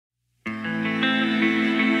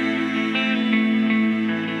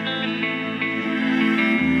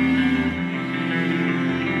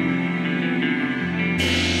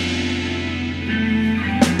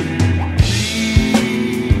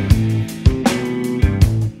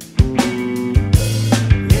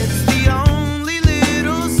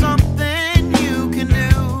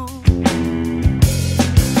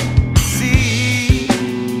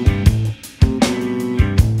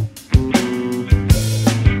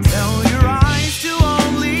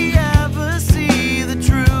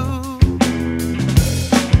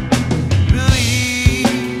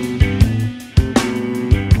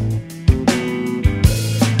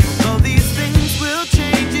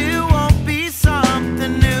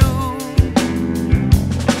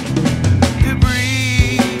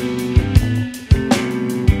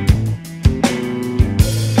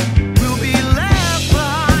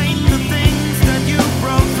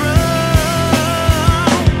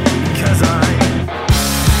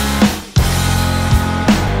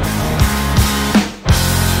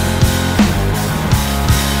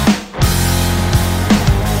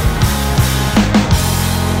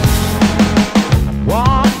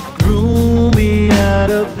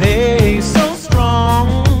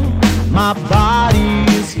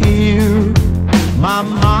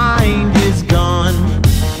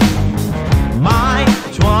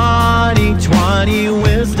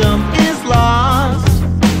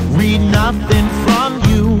nothing from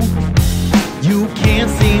you. You can't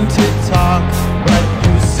seem to talk, but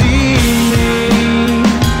you see me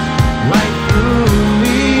right through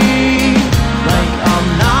me, like I'm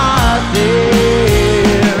not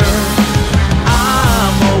there.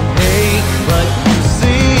 I'm okay, but you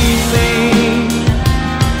see me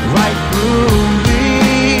right through me,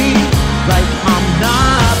 like I'm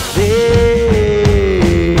not there.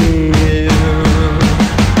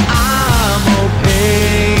 I'm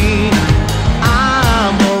okay.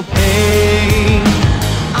 I'm okay.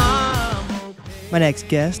 I'm okay. My next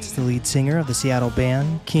guest is the lead singer of the Seattle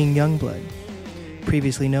band King Youngblood,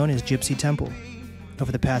 previously known as Gypsy Temple.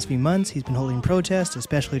 Over the past few months, he's been holding protests,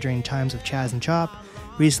 especially during times of Chaz and Chop,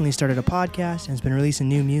 recently started a podcast, and has been releasing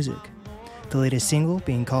new music, the latest single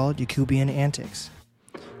being called Yakubian Antics.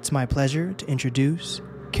 It's my pleasure to introduce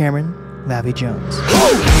Cameron Lavie Jones.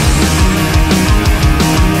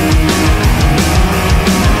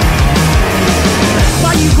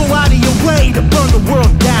 Why you go out of your way to burn the world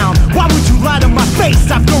down? Why would you lie to my face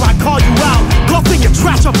after I call you out? Bluffing your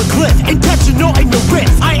trash off a cliff, intentional ignorance.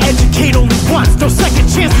 I educate only once, no second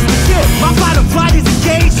chances to give. My fight or flight is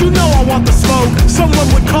engaged, you know I want the smoke. Someone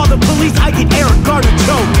would call the police, I get Eric Garner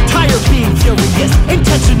choke. Tired being curious,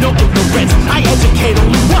 intentional ignorance. I educate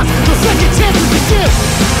only once, no second chances to give.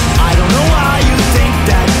 I don't know why you think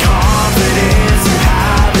that confidence you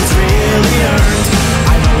have is really earned.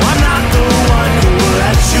 I know I'm not the one who will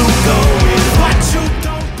let you go with what you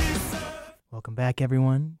don't deserve. Welcome back,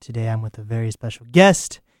 everyone. Today I'm with a very special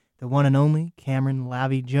guest, the one and only Cameron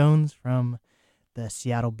Lavie Jones from the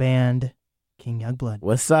Seattle band King Youngblood.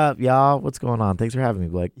 What's up, y'all? What's going on? Thanks for having me,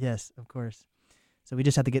 Blake. Yes, of course. So we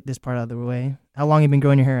just have to get this part out of the way. How long have you been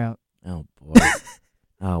growing your hair out? Oh, boy.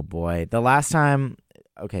 Oh, boy. The last time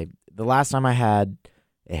I had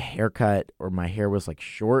a haircut or my hair was like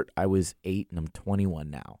short, I was 8 and I'm 21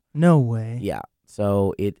 now. No way. Yeah.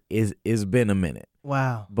 So it's been a minute.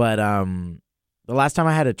 Wow. But the last time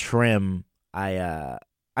I had a trim, I've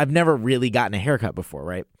never really gotten a haircut before,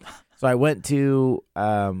 right? So I went to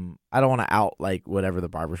I don't want to out like whatever the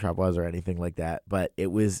barbershop was or anything like that, but it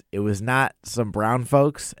was not some brown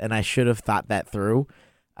folks, and I should have thought that through.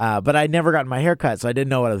 But I'd never gotten my hair cut, so I didn't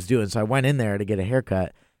know what I was doing. So I went in there to get a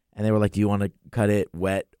haircut, and they were like, "Do you want to cut it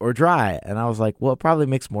wet or dry?" And I was like, "Well, it probably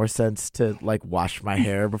makes more sense to like wash my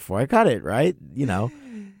hair before I cut it, right?" You know,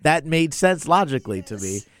 that made sense logically to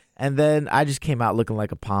me. And then I just came out looking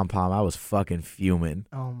like a pom-pom. I was fucking fuming.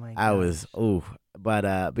 Oh my god. I was but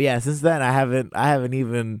yeah, since then I haven't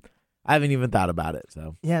even thought about it.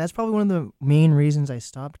 So Yeah, that's probably one of the main reasons I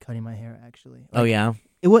stopped cutting my hair, actually. oh yeah,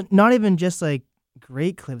 It was not even just like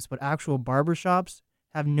great clips, but actual barbershops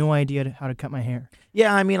have no idea how to cut my hair.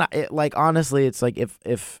 yeah. I mean, like honestly, it's like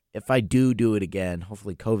if I do it again,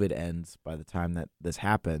 hopefully COVID ends by the time that this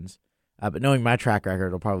happens. But knowing my track record,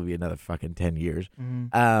 it'll probably be another fucking 10 years.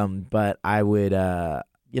 Mm-hmm. But I would,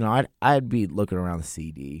 I'd be looking around the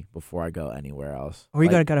CD before I go anywhere else. Or you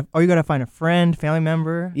gotta find a friend, family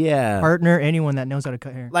member, Yeah. partner, anyone that knows how to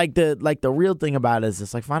cut hair. Like the real thing about it is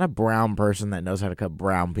just like find a brown person that knows how to cut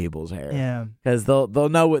brown people's hair. Yeah. Because they'll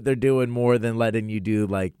know what they're doing more than letting you do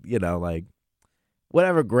like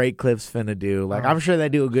whatever Great Clip's finna do. Like I'm sure they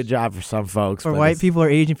do a good job for some folks. For but white people or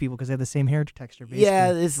Asian people because they have the same hair texture. Basically.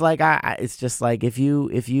 yeah, it's like it's just like if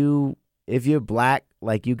you're black,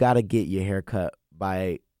 like you gotta get your hair cut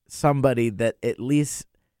by somebody that at least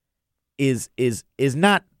is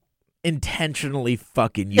not intentionally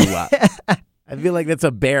fucking you up. I feel like that's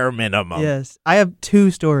a bare minimum. Yes, I have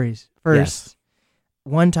two stories. First, Yes.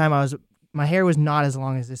 one time my hair was not as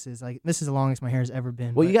long as this is. Like this is the longest my hair has ever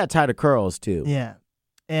been. Well, but- you got tied to curls too. Yeah,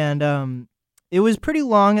 and it was pretty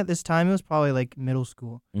long at this time. It was probably like middle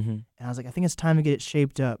school, Mm-hmm. and I was like, I think it's time to get it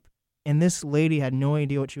shaped up. And this lady had no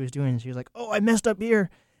idea what she was doing. She was like, "Oh, I messed up here.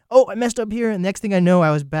 Oh, I messed up here." And next thing I know, I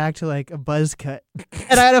was back to like a buzz cut,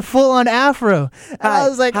 and I had a full on afro. And I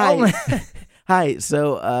was like, hi. "Oh my." Hi,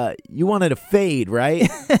 so you wanted a fade, right?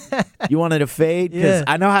 You wanted a fade? Because Yeah.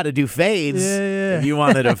 I know how to do fades. Yeah. If you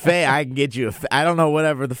wanted a fade, I can get you a fade. I don't know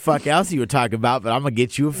whatever the fuck else you were talking about, but I'm going to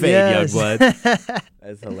get you a fade, Yes. Youngblood.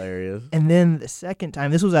 That's hilarious. And then the second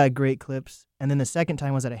time, this was at Great Clips, and then the second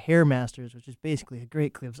time was at a Hair Masters, which is basically a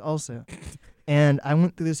Great Clips also. And I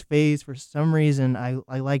went through this phase for some reason.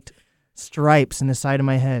 I liked stripes in the side of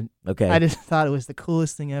my head. Okay. I just thought it was the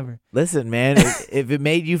coolest thing ever. Listen, man, if it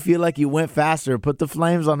made you feel like you went faster, put the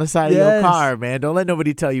flames on the side of your Yes. car, man. Don't let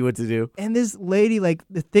nobody tell you what to do. And this lady, like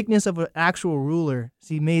the thickness of an actual ruler,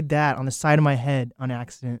 she made that on the side of my head on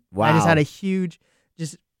accident. I just Wow. had a huge,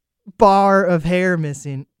 just bar of hair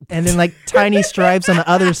missing, and then like tiny stripes on the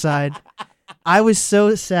other side. I was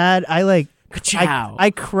so sad. Ka-chow.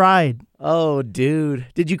 I cried. Oh, dude.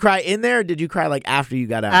 Did you cry in there or did you cry like after you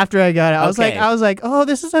got out? After I got it, Okay. I was like, oh,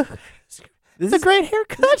 this is a great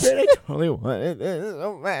haircut. I totally want it.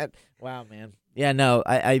 Oh, man. Wow, man. Yeah, no,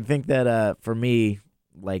 I think that for me,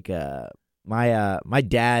 like my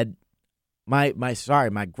dad,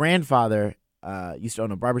 my grandfather used to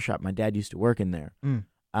own a barbershop. My dad used to work in there.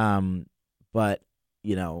 But,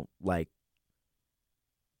 you know, like,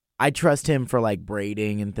 I trust him for like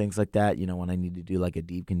braiding and things like that, you know, when I need to do like a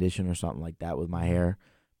deep condition or something like that with my hair.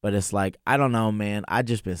 But it's like, I don't know, man. I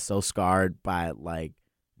just been so scarred by like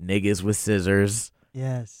niggas with scissors.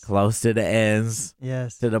 Yes. Close to the ends.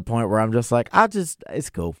 Yes. To the point where I'm just like, it's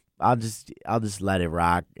cool. I'll just let it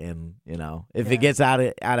rock, and you know, if it gets out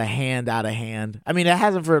of hand. I mean, it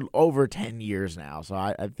hasn't for over 10 years now, so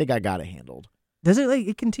I think I got it handled. Does it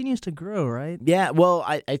it continues to grow, right? Yeah, well,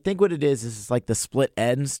 I think what it is it's like the split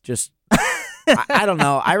ends just I don't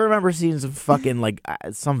know. I remember seeing some fucking like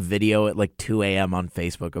some video at like 2 a.m. on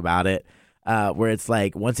Facebook about it. Where it's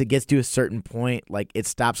like once it gets to a certain point, like it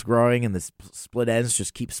stops growing and the split ends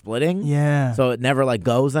just keep splitting. Yeah. So it never like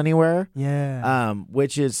goes anywhere. Yeah.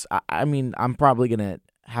 Which is, I mean, I'm probably gonna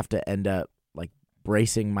have to end up like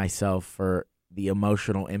bracing myself for the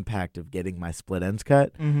emotional impact of getting my split ends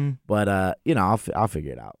cut. Mm-hmm. But you know, I'll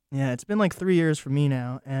figure it out. Yeah, it's been like 3 years for me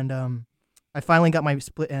now, and I finally got my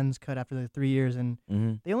split ends cut after the 3 years, and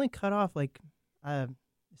they only cut off like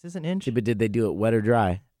is this an inch? But did they do it wet or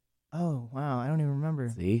dry? Oh wow, I don't even remember.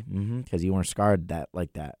 See, because you weren't scarred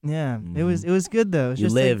like that. Yeah, it was good though. You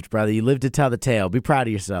lived, brother. You lived to tell the tale. Be proud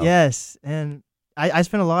of yourself. Yes, and I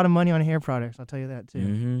spent a lot of money on hair products. I'll tell you that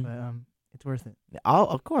too. But it's worth it. Oh,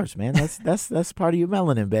 of course, man. That's part of your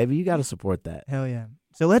melanin, baby. You got to support that. Hell yeah.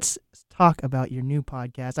 So let's talk about your new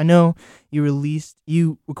podcast. I know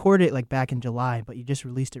you recorded it like back in July, but you just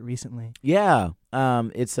released it recently. Yeah.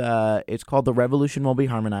 It's called The Revolution Will Be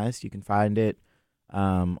Harmonized. You can find it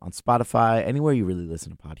on Spotify, anywhere you really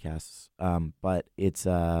listen to podcasts. But it's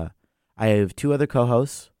I have two other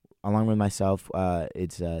co-hosts along with myself.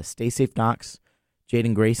 It's Stay Safe Knox,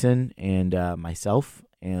 Jaden Grayson, and myself.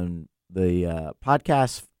 And the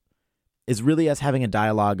podcast is really us having a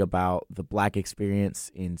dialogue about the Black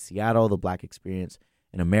experience in Seattle, the Black experience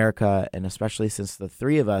in America, and especially since the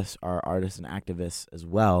three of us are artists and activists as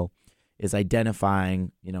well, is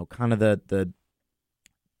identifying, you know, kind of the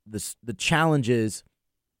challenges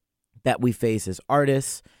that we face as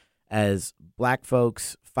artists, as Black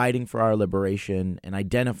folks fighting for our liberation, and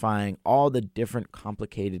identifying all the different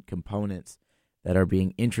complicated components that are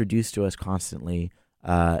being introduced to us constantly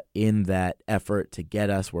in that effort to get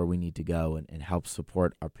us where we need to go and help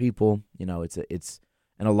support our people. You know, it's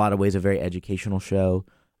in a lot of ways a very educational show,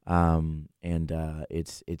 and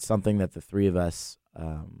it's something that the three of us,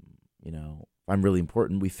 you know, find really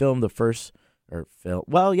important. We filmed the first.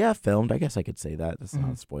 Filmed. I guess I could say that. That's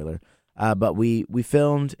not a spoiler. But we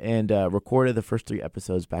filmed and recorded the first 3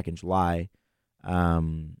 episodes back in July,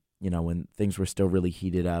 you know, when things were still really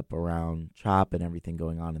heated up around CHOP and everything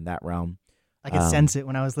going on in that realm. I could sense it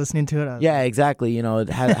when I was listening to it. Yeah, exactly. You know, it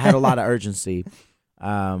had a lot of urgency.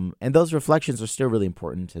 And those reflections are still really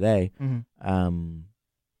important today.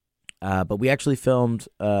 But we actually filmed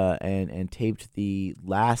and taped the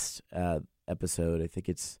last episode. I think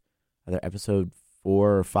it's either episode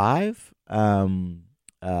 4 or 5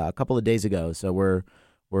 a couple of days ago. So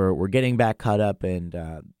we're getting back caught up, and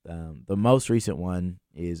the most recent one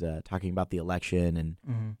is talking about the election and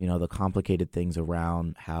you know, the complicated things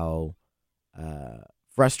around how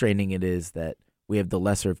frustrating it is that we have the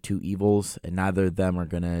lesser of two evils, and neither of them are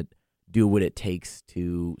going to do what it takes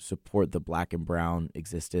to support the Black and brown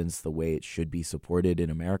existence the way it should be supported in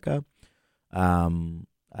America.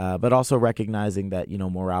 But also recognizing that, you know,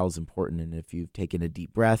 morale is important, and if you've taken a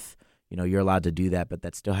deep breath, you know, you're allowed to do that, but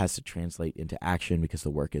that still has to translate into action because the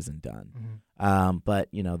work isn't done. But,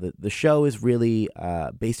 you know, the show is really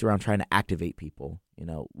based around trying to activate people, you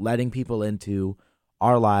know, letting people into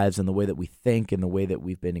our lives and the way that we think and the way that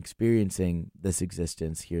we've been experiencing this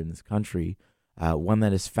existence here in this country, one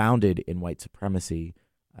that is founded in white supremacy.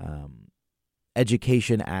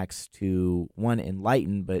 Education acts to, 1,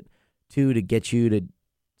 enlighten, but 2, to get you to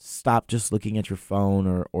stop just looking at your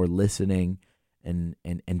phone or listening and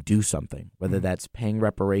do something, whether that's paying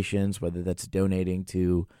reparations, whether that's donating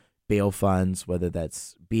to bail funds, whether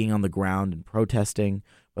that's being on the ground and protesting,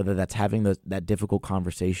 whether that's having that difficult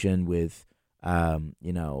conversation with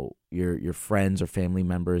you know, your friends or family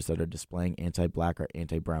members that are displaying anti-Black or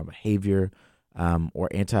anti-brown behavior, or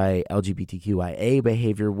anti-LGBTQIA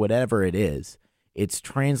behavior, whatever it is. It's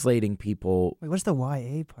translating people. Wait, what's the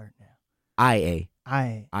YA part now? IA.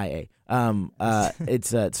 IA.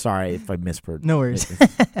 It's sorry if I mispronounced. No worries.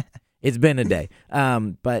 It's been a day.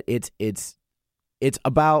 But it's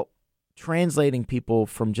about translating people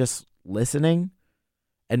from just listening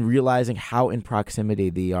and realizing how in proximity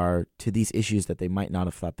they are to these issues that they might not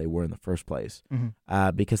have thought they were in the first place.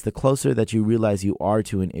 Because the closer that you realize you are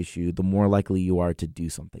to an issue, the more likely you are to do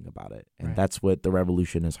something about it. And that's what the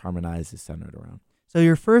Revolution is Harmonized is centered around. So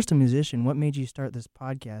you're first a musician. What made you start this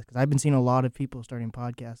podcast? Because I've been seeing a lot of people starting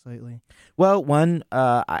podcasts lately. Well, one,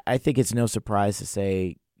 I think it's no surprise to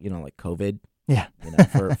say, like COVID. Yeah.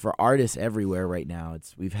 For artists everywhere right now,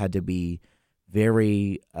 we've had to be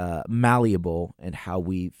very malleable in how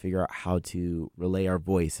we figure out how to relay our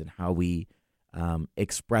voice and how we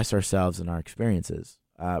express ourselves and our experiences.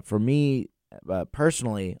 For me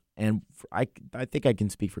personally, and I think I can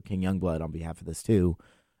speak for King Youngblood on behalf of this too,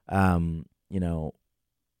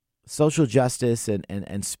 social justice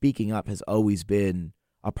and speaking up has always been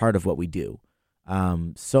a part of what we do.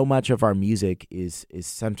 So much of our music is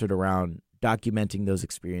centered around documenting those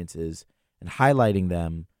experiences and highlighting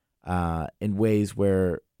them in ways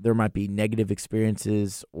where there might be negative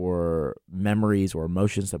experiences or memories or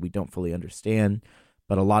emotions that we don't fully understand.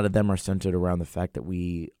 But a lot of them are centered around the fact that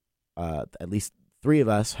we, at least three of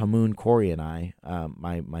us, Hamoon, Corey, and I,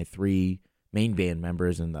 my three main band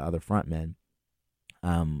members and the other frontmen,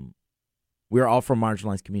 we're all from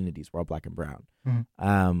marginalized communities. We're all Black and brown.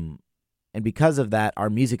 And because of that, our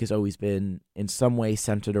music has always been in some way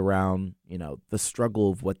centered around, the struggle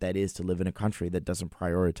of what that is to live in a country that doesn't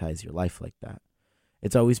prioritize your life like that.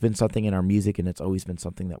 It's always been something in our music, and it's always been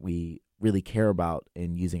something that we really care about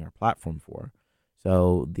in using our platform for.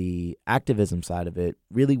 So the activism side of it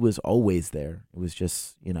really was always there. It was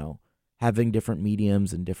just, having different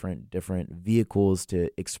mediums and different vehicles to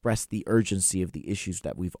express the urgency of the issues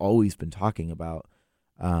that we've always been talking about,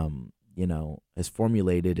 has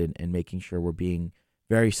formulated and making sure we're being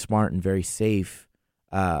very smart and very safe,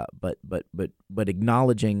 but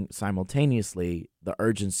acknowledging simultaneously the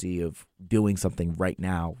urgency of doing something right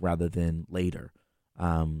now rather than later.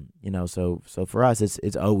 So for us,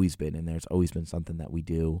 it's always been in there. It's always been something that we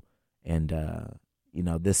do. And,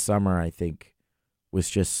 this summer, I think, was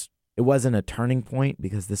just, it wasn't a turning point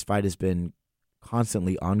because this fight has been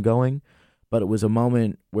constantly ongoing, but it was a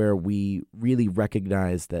moment where we really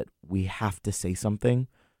recognized that we have to say something,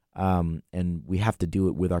 and we have to do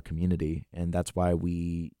it with our community. And that's why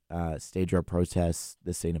we staged our protests,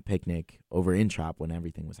 This Ain't a Picnic, over in CHOP when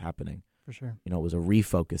everything was happening. For sure. It was a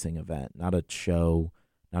refocusing event, not a show,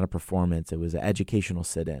 not a performance. It was an educational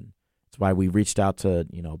sit-in. That's why we reached out to,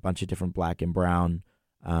 a bunch of different Black and brown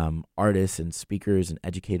artists and speakers and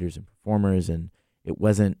educators and performers, and it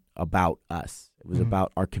wasn't about us. It was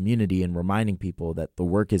about our community and reminding people that the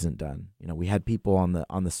work isn't done. We had people on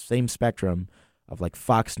the same spectrum of like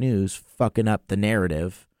Fox News fucking up the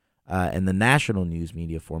narrative, and the national news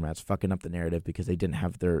media formats fucking up the narrative because they didn't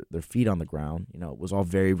have their feet on the ground. It was all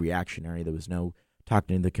very reactionary. There was no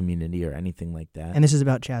talking to the community or anything like that. And this is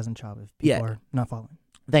about Chaz and Chop if people are not following.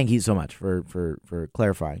 Thank you so much for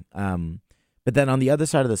clarifying. But then on the other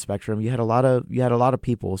side of the spectrum, you had a lot of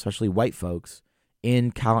people, especially white folks,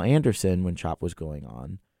 in Cal Anderson when CHOP was going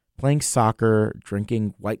on, playing soccer,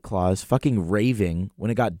 drinking White Claws, fucking raving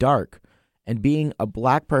when it got dark, and being a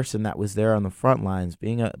Black person that was there on the front lines,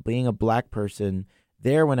 being a Black person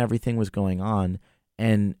there when everything was going on,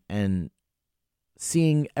 and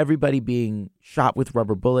seeing everybody being shot with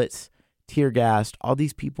rubber bullets, tear gassed, all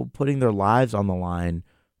these people putting their lives on the line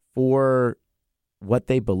for what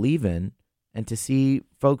they believe in, and to see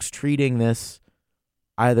folks treating this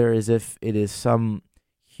either as if it is some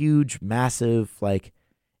huge, massive, like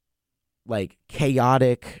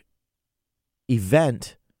chaotic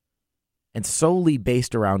event and solely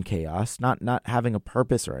based around chaos, not having a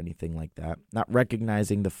purpose or anything like that, not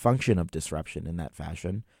recognizing the function of disruption in that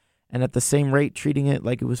fashion, and at the same rate treating it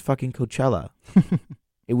like it was fucking Coachella.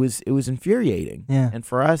 It was infuriating. Yeah. And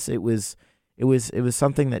for us, it was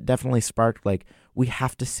something that definitely sparked, like, we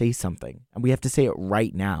have to say something, and we have to say it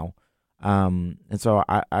right now. And so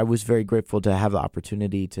I was very grateful to have the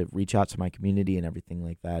opportunity to reach out to my community and everything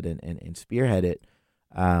like that and spearhead it.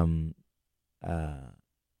 And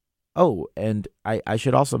I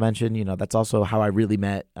should also mention, that's also how I really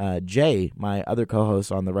met Jay, my other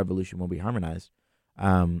co-host on The Revolution Will Be Harmonized.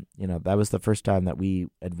 That was the first time that we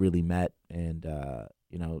had really met, and,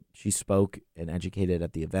 she spoke and educated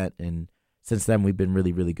at the event. And since then, we've been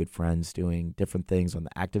really, really good friends doing different things on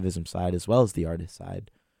the activism side as well as the artist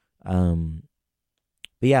side. But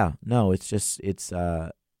yeah, no, it's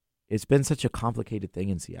been such a complicated thing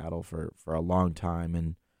in Seattle for a long time.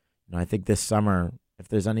 And, I think this summer if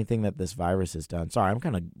there's anything that this virus has done, sorry, I'm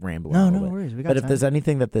kind of rambling. No, a little no bit. worries. We got But if time. there's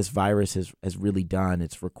anything that this virus has really done,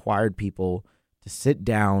 it's required people to sit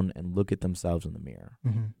down and look at themselves in the mirror.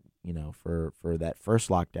 Mhm. You know, for that first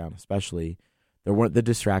lockdown, especially, there weren't the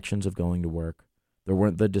distractions of going to work. There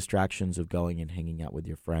weren't the distractions of going and hanging out with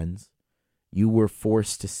your friends. You were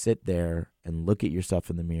forced to sit there and look at yourself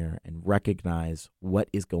in the mirror and recognize what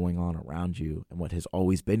is going on around you and what has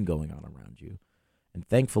always been going on around you. And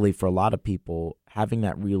thankfully, for a lot of people, having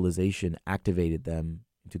that realization activated them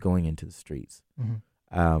into going into the streets.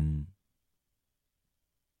 Mhm.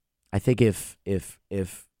 I think if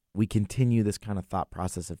we continue this kind of thought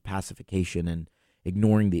process of pacification and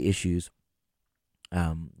ignoring the issues,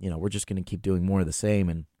 we're just going to keep doing more of the same.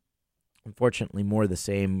 And unfortunately, more of the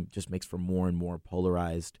same just makes for more and more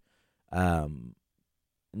polarized,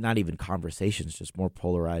 not even conversations, just more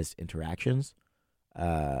polarized interactions.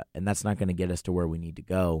 And that's not going to get us to where we need to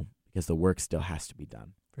go because the work still has to be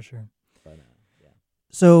done. For sure. But,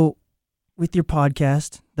 So, with your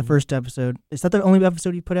podcast, the first episode, is that the only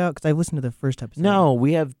episode you put out? Because I've listened to the first episode. No,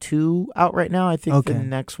 we have 2 out right now. I think the Okay.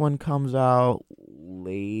 next one comes out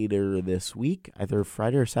later this week, either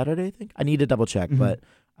Friday or Saturday, I think. I need to double check. Mhm. But,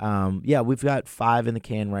 we've got 5 in the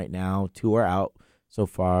can right now. 2 are out so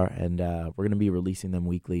far, and we're going to be releasing them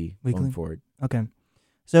weekly going forward. Okay.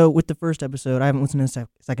 So, with the first episode, I haven't listened to the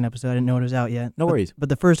second episode. I didn't know it was out yet. No worries. But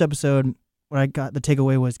the first episode, what I got, the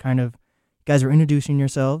takeaway was kind of, you guys were introducing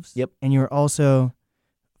yourselves. Yep. And you were also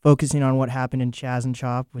focusing on what happened in Chaz and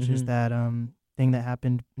Chop, which is Mhm. that thing that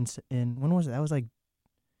happened in when was it? That was like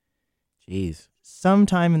Jeez.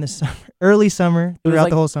 sometime in the summer, early summer, It was throughout like-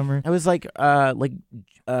 the whole summer. It was like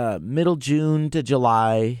middle June to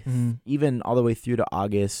July, Mhm. even all the way through to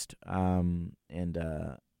August.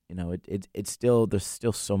 It's still, there's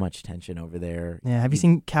still so much tension over there. Yeah. Have you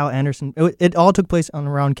seen Cal Anderson? It all took place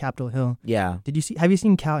around Capitol Hill. Yeah. Have you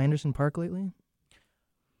seen Cal Anderson Park lately?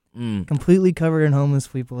 Mm. Completely covered in homeless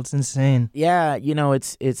people. It's insane. Yeah,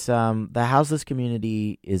 it's the houseless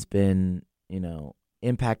community has been,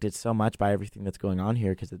 impacted so much by everything that's going on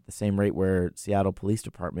here, because at the same rate where Seattle Police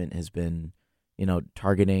Department has been,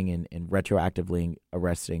 targeting and retroactively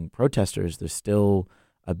arresting protesters, they're still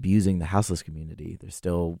abusing the houseless community. They're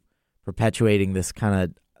still perpetuating this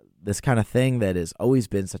kind of thing that has always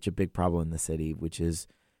been such a big problem in the city, which is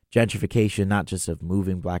gentrification, not just of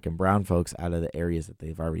moving Black and brown folks out of the areas that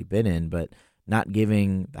they've already been in, but not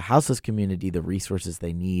giving the houseless community the resources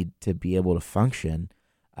they need to be able to function,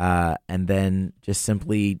 and then just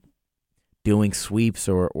simply doing sweeps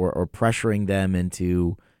or pressuring them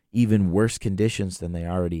into even worse conditions than they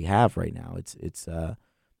already have right now. It's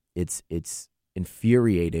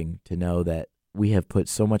infuriating to know that we have put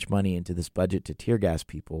so much money into this budget to tear gas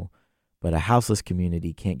people, but a houseless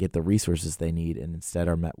community can't get the resources they need and instead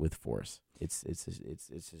are met with force. It's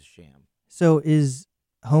a sham. So is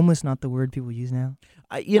homeless not the word people use now?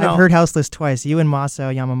 I've I've heard houseless twice. You and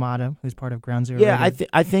Masao Yamamata, who's part of Ground Zero. Yeah, Radio.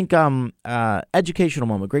 I think educational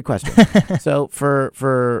moment. Great question. So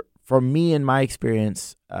for me and my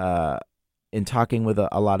experience in talking with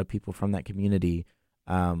a lot of people from that community,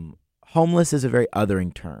 homeless is a very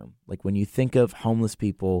othering term. Like when you think of homeless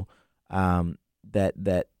people,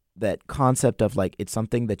 that concept of like it's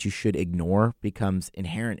something that you should ignore becomes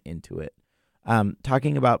inherent into it.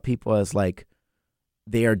 Talking about people as like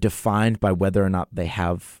they are defined by whether or not they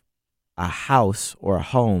have a house or a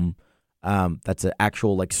home, that's an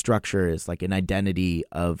actual like structure, is like an identity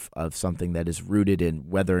of something that is rooted in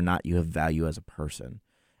whether or not you have value as a person.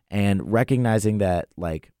 And recognizing that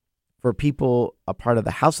like for people a part of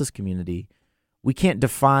the houseless community, we can't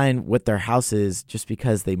define what their house is just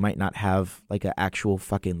because they might not have like an actual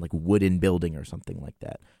fucking like wooden building or something like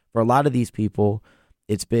that. For a lot of these people,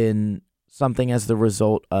 it's been something as the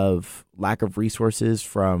result of lack of resources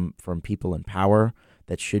from people in power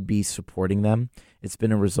that should be supporting them. It's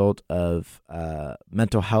been a result of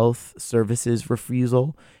mental health services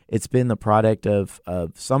refusal. It's been the product of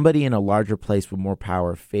somebody in a larger place with more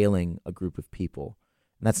power failing a group of people.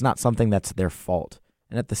 And that's not something that's their fault.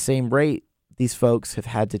 And at the same rate, these folks have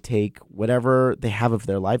had to take whatever they have of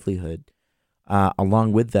their livelihood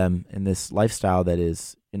along with them in this lifestyle that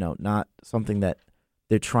is, not something that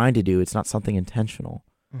they're trying to do. It's not something intentional.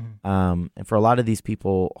 Mhm. And for a lot of these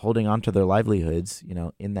people holding on to their livelihoods,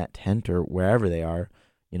 in that tent or wherever they are,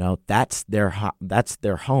 that's their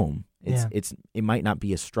home. It might not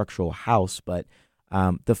be a structural house, but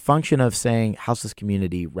the function of saying houseless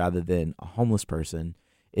community rather than a homeless person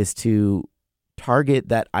is to target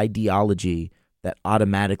that ideology that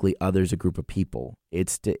automatically others a group of people.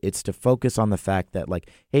 It's to focus on the fact that like,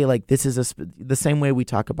 hey, like this is the same way we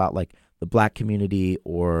talk about like the Black community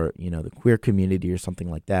or, the queer community or something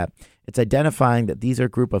like that. It's identifying that these are a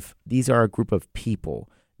group of people,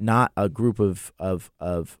 not a group of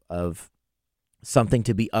something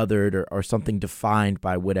to be othered or something defined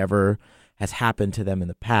by whatever has happened to them in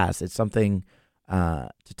the past. It's something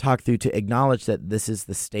to talk through, to acknowledge that this is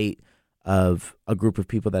the state of a group of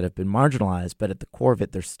people that have been marginalized, but at the core of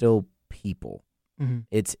it, they're still people. Mm-hmm.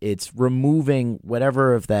 It's removing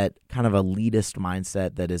whatever of that kind of elitist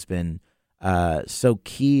mindset that has been so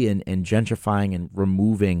key in gentrifying and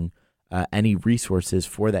removing any resources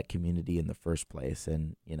for that community in the first place.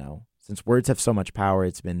 And, since words have so much power,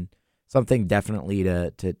 it's been something definitely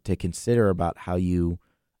to consider about how you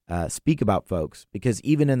speak about folks. Because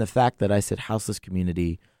even in the fact that I said houseless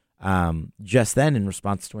community just then in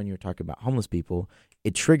response to when you were talking about homeless people,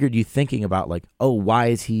 it triggered you thinking about like, oh, why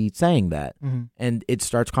is he saying that? Mm-hmm. And it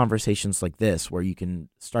starts conversations like this where you can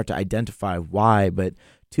start to identify why. But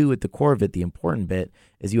two, at the core of it, the important bit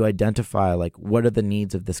is you identify like what are the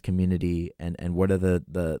needs of this community and what are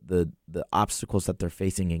the obstacles that they're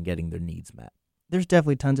facing in getting their needs met. There's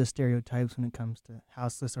definitely tons of stereotypes when it comes to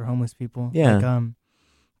houseless or homeless people. Yeah. Like,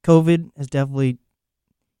 COVID is definitely,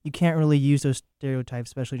 you can't really use those stereotypes,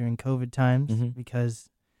 especially during COVID times, Mm-hmm. because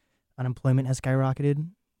unemployment has skyrocketed,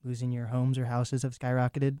 losing your homes or houses have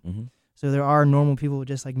skyrocketed. Mm-hmm. So there are normal people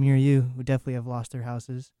just like me or you who definitely have lost their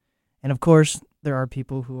houses. And of course, there are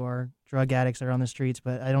people who are drug addicts that are on the streets,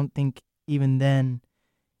 but I don't think even then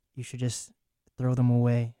you should just throw them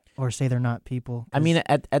away or say they're not people. I mean,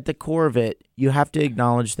 at the core of it, you have to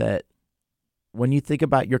acknowledge that when you think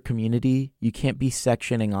about your community, you can't be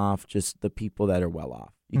sectioning off just the people that are well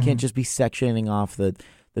off. You Mhm. can't just be sectioning off the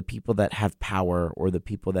people that have power or the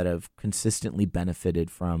people that have consistently benefited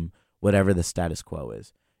from whatever the status quo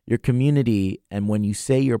is. Your community, and when you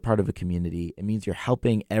say you're part of a community, it means you're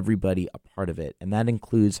helping everybody a part of it. And that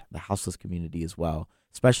includes the houseless community as well,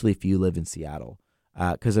 especially if you live in Seattle.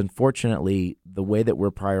 Because unfortunately, the way that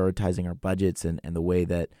we're prioritizing our budgets and the way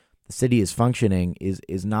that the city is functioning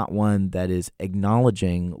is not one that is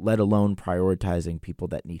acknowledging, let alone prioritizing people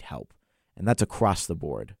that need help. And that's across the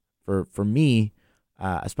board. For me,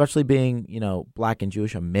 especially being, Black and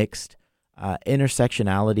Jewish, I'm mixed.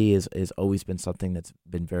 Intersectionality is always been something that's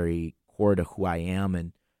been very core to who I am.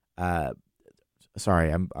 And sorry,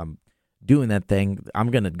 I'm doing that thing.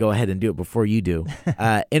 I'm going to go ahead and do it before you do.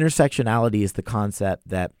 Intersectionality is the concept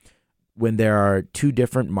that when there are two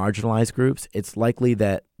different marginalized groups, it's likely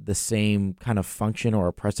that the same kind of function or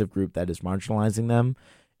oppressive group that is marginalizing them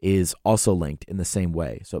is also linked in the same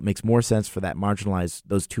way. So it makes more sense for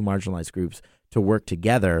those two marginalized groups to work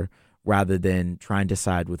together rather than trying to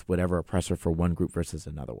side with whatever oppressor for one group versus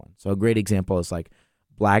another one. So a great example is like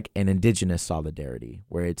Black and Indigenous solidarity,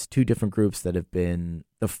 where it's two different groups that have been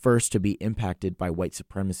the first to be impacted by white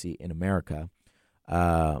supremacy in America.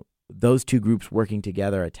 Those two groups working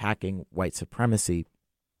together, attacking white supremacy,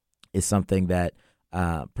 is something that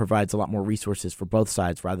provides a lot more resources for both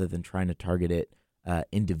sides rather than trying to target it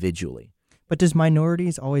individually. But does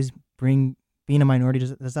minorities always being a minority,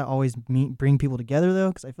 does that always bring people together, though?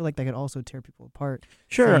 Because I feel like that could also tear people apart.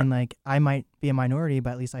 Sure. Saying, like, I might be a minority,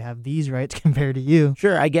 but at least I have these rights compared to you.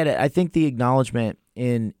 Sure, I get it. I think the acknowledgement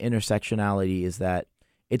in intersectionality is that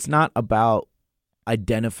it's not about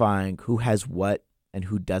identifying who has what and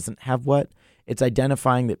who doesn't have what. It's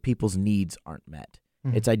identifying that people's needs aren't met.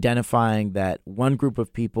 Mm-hmm. It's identifying that one group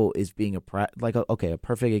of people is being a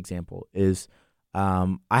perfect example is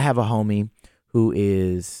I have a homie who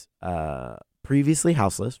is previously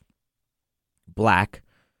houseless, Black,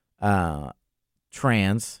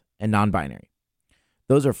 trans, and non-binary.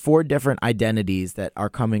 Those are four different identities that are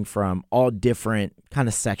coming from all different kind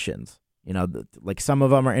of sections. Like some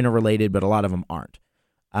of them are interrelated, but a lot of them aren't.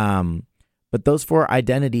 But those four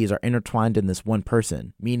identities are intertwined in this one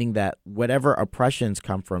person, meaning that whatever oppressions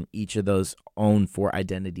come from each of those own four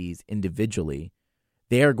identities individually,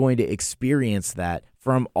 they are going to experience that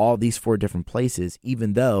from all these four different places,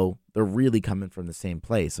 even though they're really coming from the same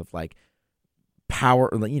place of like power,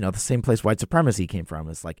 the same place white supremacy came from.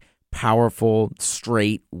 It's like powerful,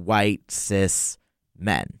 straight, white, cis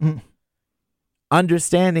men. Mm-hmm.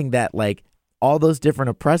 Understanding that like all those different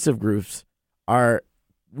oppressive groups are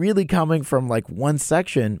really coming from like one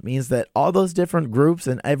section means that all those different groups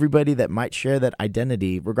and everybody that might share that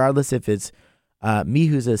identity, regardless if it's me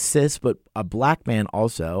who's a cis but a Black man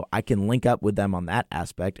also, I can link up with them on that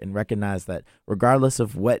aspect and recognize that regardless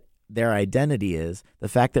of what their identity is, the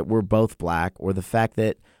fact that we're both Black or the fact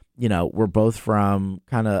that, we're both from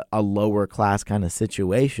kind of a lower class kind of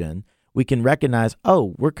situation, we can recognize,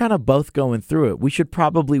 oh, we're kind of both going through it. We should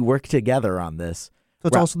probably work together on this So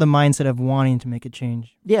it's also the mindset of wanting to make a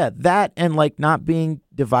change. Yeah, that and like not being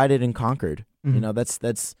divided and conquered. Mhm. You know, that's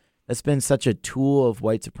been such a tool of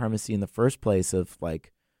white supremacy in the first place, of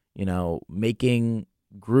like, you know, making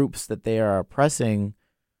groups that they are oppressing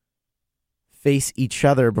face each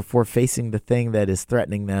other before facing the thing that is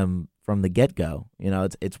threatening them from the get-go. You know,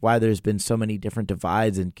 it's why there's been so many different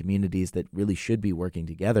divides in communities that really should be working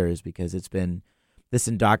together, is because it's been this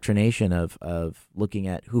indoctrination of looking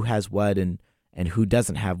at who has what and who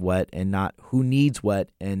doesn't have what, and not who needs what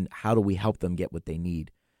and how do we help them get what they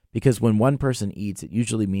need. Because when one person eats, it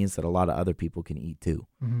usually means that a lot of other people can eat too.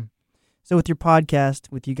 Mm-hmm. So with your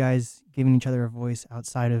podcast, with you guys giving each other a voice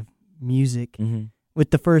outside of music, Mm-hmm.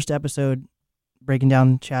 with the first episode breaking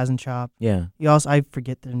down Chaz and Chop, Yeah. you also, I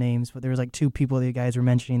forget their names, but there was like two people that you guys were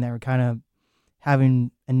mentioning that were kind of having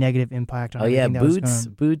a negative impact on everything that was going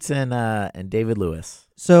on. Boots and David Lewis.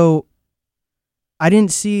 So I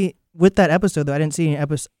didn't see, with that episode though, I didn't see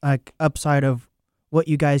any upside of what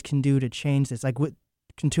you guys can do to change this. Like with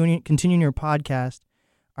continuing your podcast,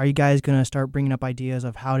 are you guys going to start bringing up ideas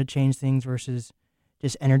of how to change things versus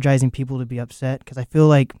just energizing people to be upset? Because I feel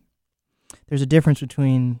like there's a difference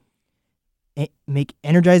between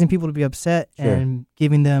energizing people to be upset Sure. and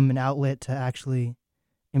giving them an outlet to actually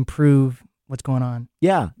improve what's going on.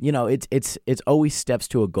 Yeah, you know, it's always steps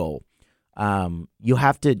to a goal. You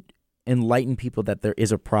have to enlighten people that there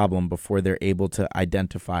is a problem before they're able to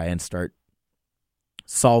identify and start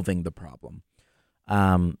solving the problem.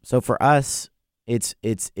 So for us, it's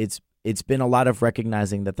been a lot of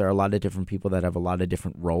recognizing that there are a lot of different people that have a lot of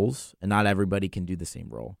different roles, and not everybody can do the same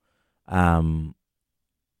role.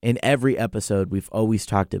 In every episode, we've always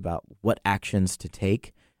talked about what actions to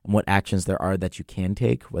take and what actions there are that you can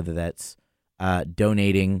take, whether that's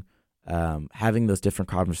donating, having those different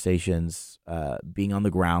conversations, being on the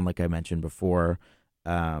ground, like I mentioned before,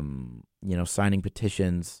 signing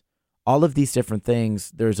petitions, all of these different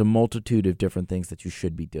things. There's a multitude of different things that you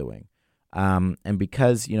should be doing. And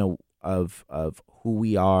because, of who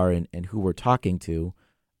we are and who we're talking to,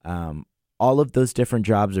 all of those different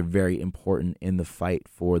jobs are very important in the fight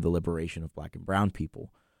for the liberation of Black and brown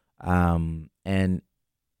people. And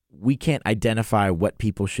we can't identify what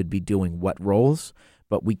people should be doing what roles,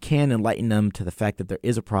 but we can enlighten them to the fact that there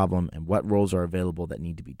is a problem and what roles are available that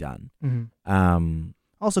need to be done. Mm-hmm.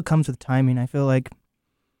 Also comes with timing. I feel like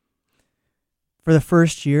for the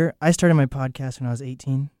first year, I started my podcast when I was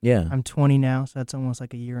 18. Yeah. I'm 20 now, so that's almost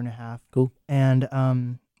like a year and a half. Cool. And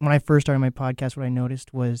when I first started my podcast, what I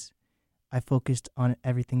noticed was I focused on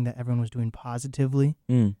everything that everyone was doing positively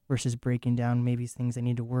versus breaking down maybe things they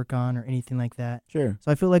need to work on or anything like that. Sure.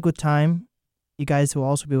 So I feel like with time, you guys will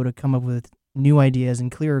also be able to come up with new ideas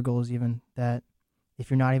and clearer goals, even that if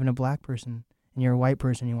you're not even a Black person and you're a white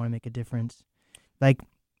person, you want to make a difference. Like,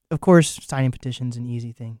 of course, signing petitions is an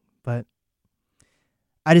easy thing, but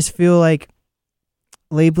I just feel like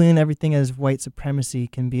labeling everything as white supremacy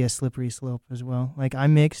can be a slippery slope as well. Like,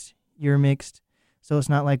 I'm mixed, you're mixed. So it's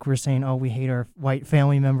not like we're saying, oh, we hate our white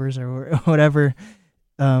family members or whatever.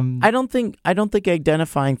 I don't think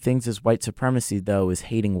identifying things as white supremacy, though, is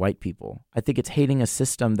hating white people. I think it's hating a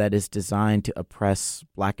system that is designed to oppress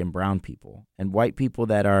Black and brown people. And white people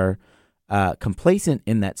that are complacent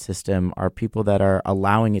in that system are people that are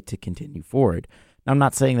allowing it to continue forward. Now, I'm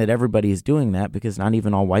not saying that everybody is doing that, because not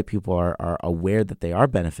even all white people are aware that they are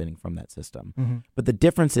benefiting from that system. Mm-hmm. But the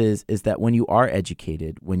difference is that when you are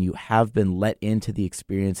educated, when you have been let into the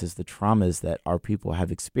experiences, the traumas that our people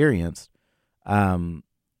have experienced,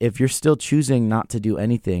 if you're still choosing not to do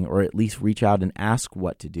anything, or at least reach out and ask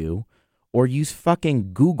what to do, or use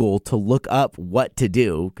fucking Google to look up what to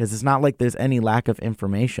do, because it's not like there's any lack of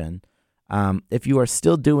information. If you are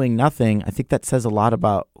still doing nothing, I think that says a lot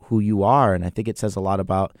about who you are, and I think it says a lot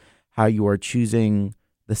about how you are choosing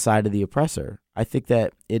the side of the oppressor. I think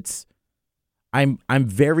that I'm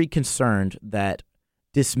very concerned that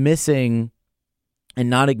dismissing and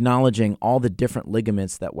not acknowledging all the different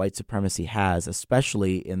ligaments that white supremacy has,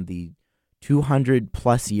 especially in the 200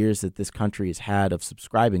 plus years that this country has had of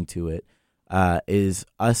subscribing to it, is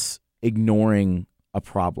us ignoring a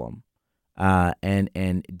problem.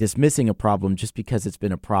 And dismissing a problem just because it's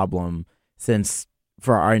been a problem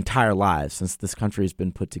for our entire lives, since this country has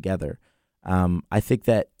been put together. I think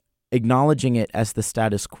that acknowledging it as the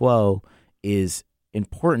status quo is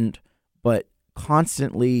important, but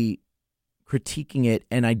constantly critiquing it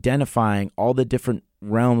and identifying all the different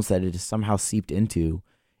realms that it is somehow seeped into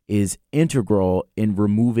is integral in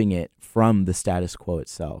removing it from the status quo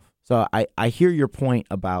itself. So I hear your point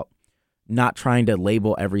about not trying to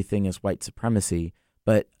label everything as white supremacy,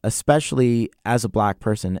 but especially as a Black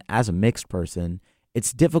person, as a mixed person,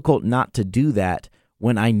 it's difficult not to do that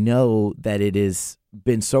when I know that it has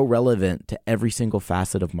been so relevant to every single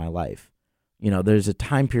facet of my life. There's a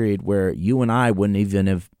time period where you and I wouldn't even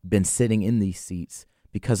have been sitting in these seats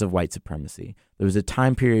because of white supremacy. There was a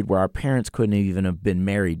time period where our parents couldn't even have been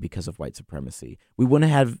married because of white supremacy. We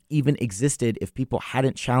wouldn't have even existed if people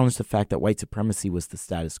hadn't challenged the fact that white supremacy was the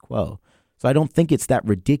status quo. So I don't think it's that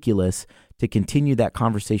ridiculous to continue that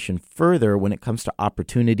conversation further when it comes to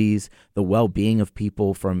opportunities, the well-being of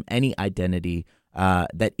people from any identity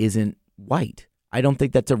that isn't white. I don't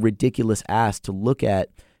think that's a ridiculous ask to look at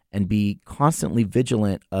and be constantly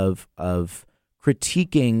vigilant of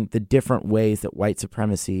critiquing the different ways that white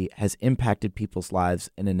supremacy has impacted people's lives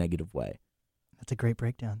in a negative way. That's a great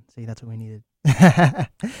breakdown. See, that's what we needed.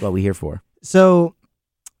 That's what we're here for. So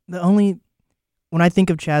when I think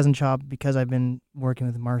of Chaz and Chop, because I've been working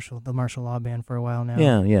with the Martial Law Band for a while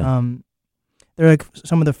now. Yeah. They're like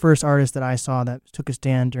some of the first artists that I saw that took a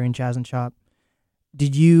stand during Chaz and Chop.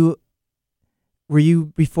 Were you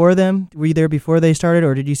before them? Were you there before they started,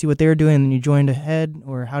 or did you see what they were doing and then you joined ahead,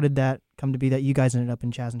 or how did that come to be that you guys ended up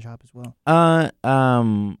in Chaz and Chop as well?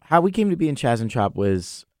 How we came to be in Chaz and Chop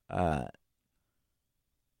was,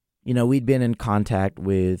 we'd been in contact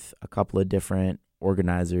with a couple of different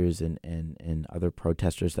organizers and other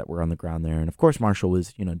protesters that were on the ground there, and of course Marshall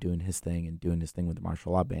was doing his thing with the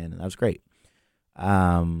Martial Law Band, and that was great.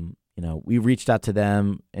 We reached out to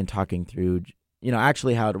them and talking through,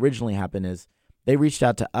 actually how it originally happened is they reached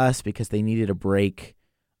out to us because they needed a break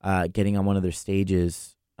getting on one of their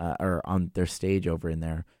stages or on their stage over in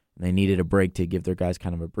there. And they needed a break to give their guys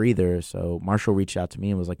kind of a breather. So Marshall reached out to me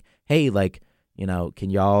and was like, hey, can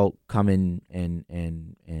y'all come in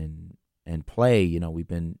and play? We've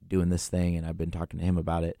been doing this thing and I've been talking to him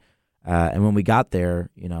about it. And when we got there,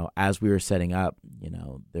 as we were setting up,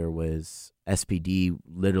 there was SPD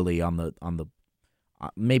literally on the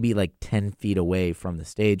maybe like 10 feet away from the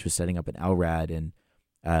stage was setting up an LRAD, and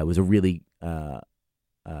it was a really an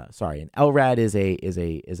LRAD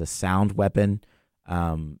is a sound weapon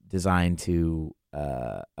designed to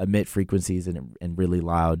emit frequencies and really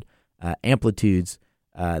loud amplitudes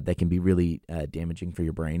that can be really damaging for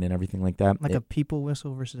your brain and everything like that. Like a people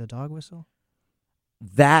whistle versus a dog whistle?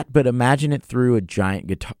 That, but imagine it through a giant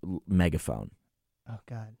guitar megaphone. Oh,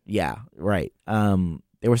 God. Yeah, right.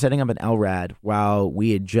 They were setting up an LRAD while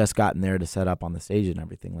we had just gotten there to set up on the stage and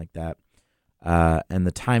everything like that. And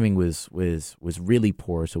the timing was really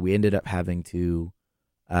poor, so we ended up having to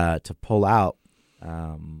pull out,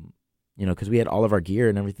 because we had all of our gear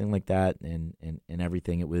and everything like that, and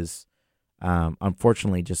everything. It was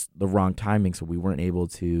unfortunately just the wrong timing, so we weren't able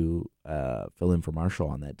to fill in for Marshall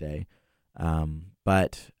on that day.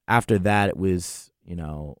 But after that, it was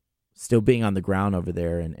still being on the ground over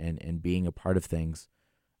there and being a part of things.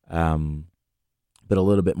 But a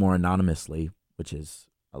little bit more anonymously, which is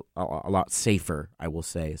a lot safer, I will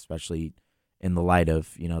say, especially in the light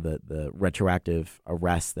of the retroactive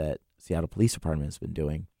arrests that Seattle Police Department has been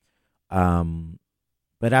doing.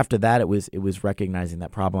 But after that, it was recognizing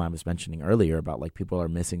that problem I was mentioning earlier about like people are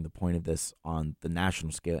missing the point of this on the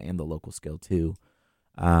national scale and the local scale too,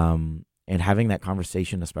 and having that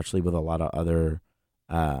conversation, especially with a lot of other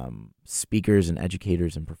speakers and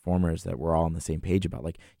educators and performers that we're all on the same page about.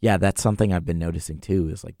 Like, yeah, that's something I've been noticing too,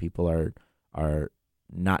 is like people are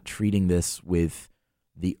not treating this with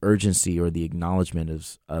the urgency or the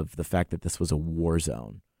acknowledgement of the fact that this was a war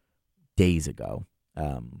zone days ago.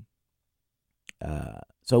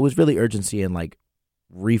 So it was really urgency and like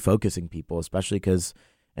refocusing people, especially because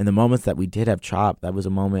in the moments that we did have CHOP, that was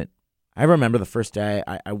a moment. I remember the first day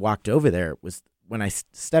I walked over there was when I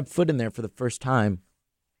stepped foot in there for the first time.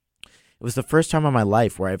 It was the first time in my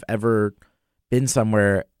life where I've ever been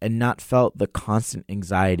somewhere and not felt the constant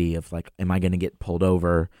anxiety of like, am I going to get pulled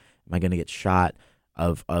over? Am I going to get shot?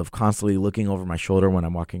 Of constantly looking over my shoulder when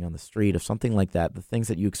I'm walking on the street, of something like that. The things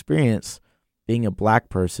that you experience being a black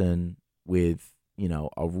person with,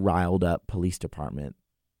 a riled up police department,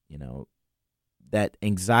 that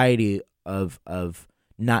anxiety of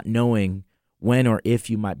not knowing when or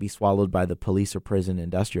if you might be swallowed by the police or prison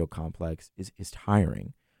industrial complex is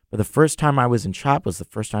tiring. But the first time I was in CHOP was the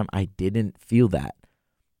first time I didn't feel that.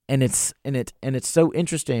 And it's so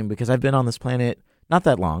interesting because I've been on this planet not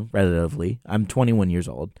that long, relatively. I'm 21 years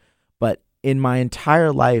old. But in my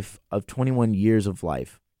entire life of 21 years of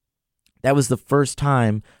life, that was the first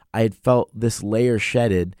time I had felt this layer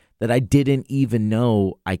shedded that I didn't even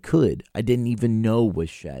know I could. I didn't even know was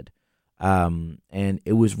shed. And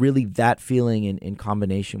it was really that feeling in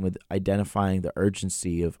combination with identifying the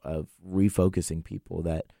urgency of refocusing people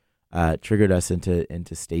that triggered us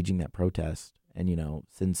into staging that protest. And,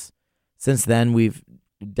 since then we've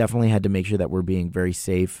definitely had to make sure that we're being very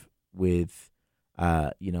safe with,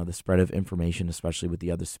 the spread of information, especially with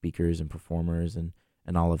the other speakers and performers and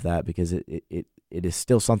all of that, because it is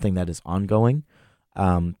still something that is ongoing.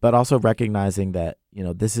 But also recognizing that,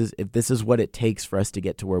 if this is what it takes for us to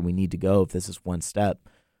get to where we need to go, if this is one step,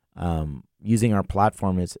 using our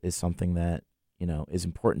platform is something that, is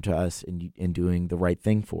important to us in doing the right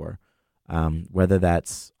thing for, whether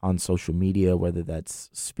that's on social media, whether that's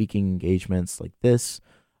speaking engagements like this,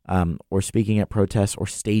 or speaking at protests or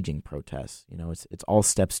staging protests. It's all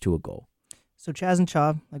steps to a goal. So Chaz and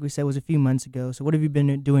Chop, like we said, was a few months ago. So what have you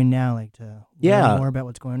been doing now, like to learn more about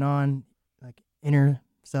what's going on, like inner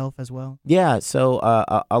self as well? Yeah. So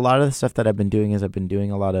a lot of the stuff that I've been doing is I've been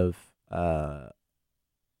doing a lot of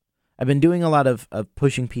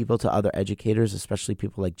pushing people to other educators, especially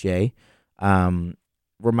people like Jay,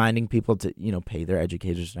 reminding people to pay their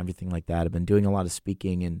educators and everything like that. I've been doing a lot of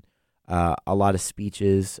speaking and a lot of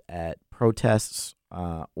speeches at protests,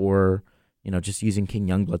 or just using King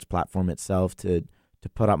Youngblood's platform itself to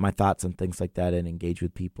put out my thoughts and things like that and engage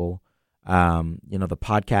with people. The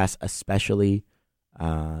podcast especially,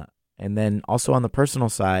 and then also on the personal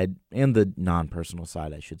side and the non-personal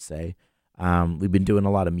side, I should say, we've been doing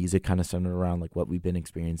a lot of music kind of centered around like what we've been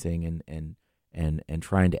experiencing and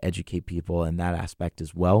trying to educate people in that aspect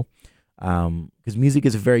as well. Because music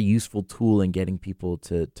is a very useful tool in getting people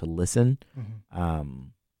to listen. Mm-hmm.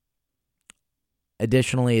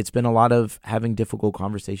 Additionally, it's been a lot of having difficult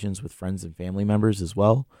conversations with friends and family members as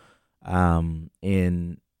well,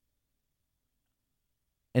 in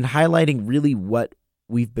highlighting really what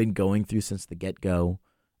we've been going through since the get-go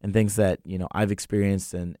and things that I've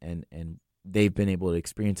experienced and they've been able to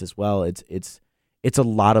experience as well. It's a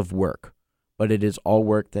lot of work, but it is all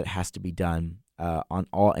work that has to be done on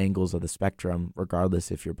all angles of the spectrum,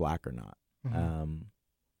 regardless if you're Black or not. Mm-hmm.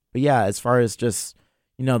 But yeah, as far as just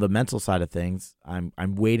the mental side of things,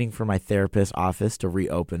 I'm waiting for my therapist's office to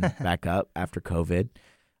reopen back up after COVID.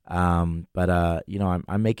 But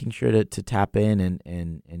I'm making sure to tap in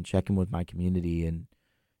and check in with my community, and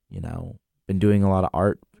been doing a lot of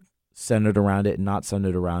art centered around it and not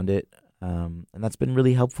centered around it. And that's been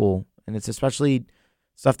really helpful, and it's especially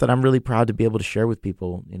stuff that I'm really proud to be able to share with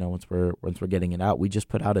people. Once we're getting it out, we just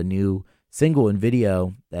put out a new single and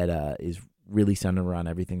video that is really centered around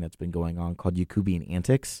everything that's been going on, called Yakubian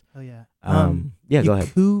Antics. Oh yeah. Yeah, go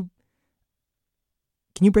ahead. Can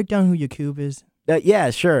you break down who Yakub is? Yeah,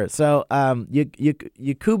 sure. So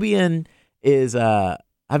Yakubian is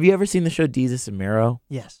have you ever seen the show Desus and Mero?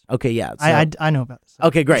 Yes. Okay, yeah. So, I know about this.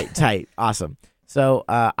 Okay, great. Tight. Awesome. So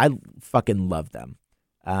I fucking love them.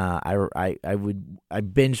 I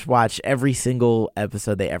binge watch every single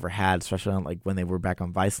episode they ever had, especially on, like, when they were back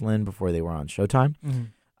on Viceland before they were on Showtime.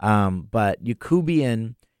 Mm-hmm. But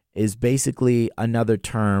Yakubian is basically another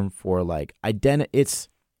term for like I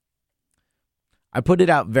put it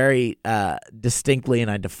out very distinctly,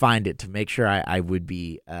 and I defined it to make sure I would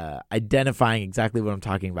be identifying exactly what I'm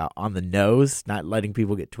talking about on the nose, not letting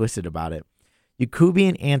people get twisted about it.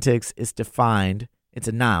 Yakubian Antics is defined, it's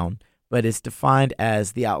a noun, but it's defined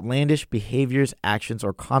as the outlandish behaviors, actions,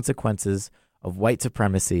 or consequences of white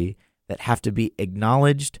supremacy that have to be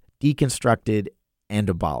acknowledged, deconstructed, and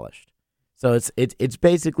abolished. So it's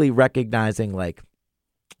basically recognizing, like,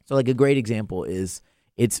 so like a great example is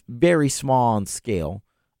it's very small on scale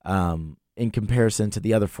in comparison to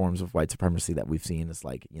the other forms of white supremacy that we've seen. It's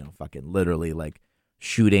like, fucking literally like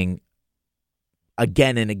shooting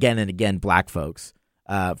again and again and again Black folks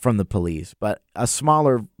from the police. But a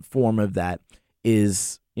smaller form of that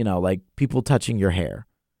is, like people touching your hair.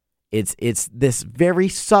 It's this very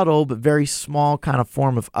subtle but very small kind of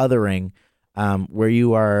form of othering, where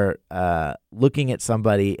you are looking at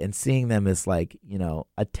somebody and seeing them as like,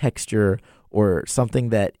 a texture or something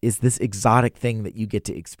that is this exotic thing that you get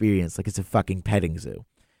to experience, like it's a fucking petting zoo.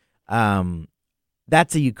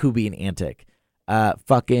 That's a Yakubian antic.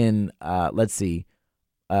 Let's see.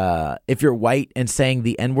 If you're white and saying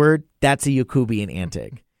the N-word, that's a Yakubian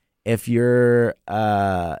antic. If you're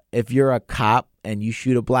a cop and you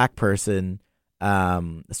shoot a Black person,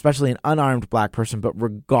 especially an unarmed Black person, but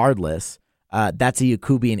regardless, that's a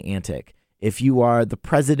Yakubian antic. If you are the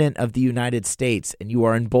president of the United States and you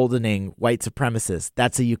are emboldening white supremacists,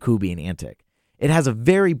 that's a Yakubian antic. It has a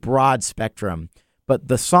very broad spectrum, but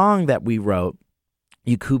the song that we wrote,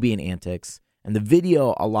 Yakubian Antics, and the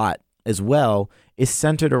video a lot as well, is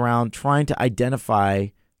centered around trying to identify,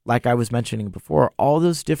 like I was mentioning before, all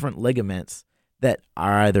those different ligaments that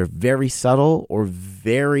are either very subtle or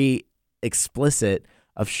very explicit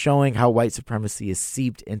of showing how white supremacy is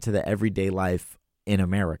seeped into the everyday life in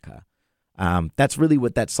America. That's really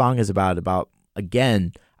what that song is about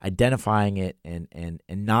again, identifying it and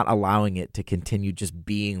not allowing it to continue just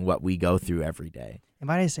being what we go through every day. And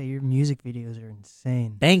might I say, your music videos are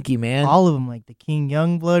insane. Thank you, man. All of them, like the King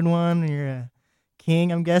Youngblood one. You're a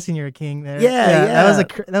king. I'm guessing you're a king there. Yeah.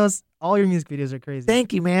 That was all your music videos are crazy.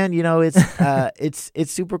 Thank you, man. You know, it's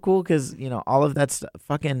it's super cool because, you know, all of that stuff.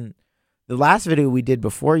 Fucking the last video we did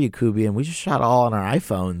before you, Kubi, and we just shot all on our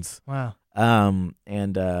iPhones. Wow. And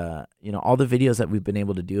you know, all the videos that we've been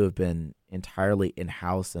able to do have been entirely in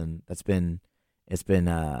house, and it's been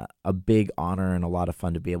a big honor and a lot of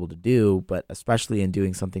fun to be able to do. But especially in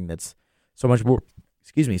doing something that's so much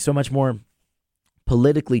more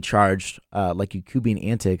politically charged, like Kubian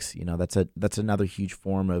Antics. You know, that's another huge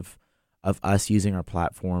form of us using our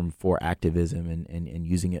platform for activism and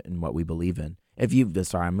using it in what we believe in.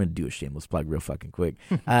 Sorry, I'm going to do a shameless plug real fucking quick.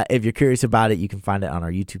 If you're curious about it, you can find it on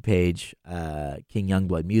our YouTube page, King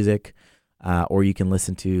Youngblood Music, or you can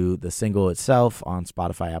listen to the single itself on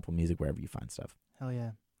Spotify, Apple Music, wherever you find stuff. Hell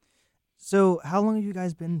yeah. So how long have you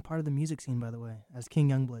guys been part of the music scene, by the way, as King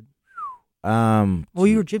Youngblood? Well,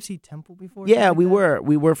 you were Gypsy Temple before? Yeah, we were.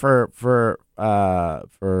 We were for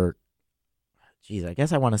geez, I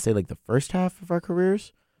guess I want to say like the first half of our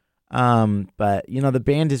careers. But you know, the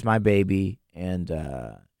band is my baby, and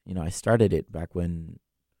you know, I started it back when,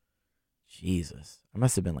 Jesus, I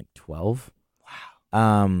must have been like 12.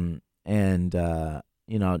 Wow. And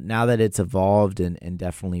you know, now that it's evolved and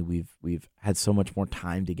definitely we've had so much more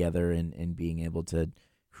time together and being able to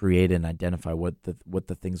create and identify what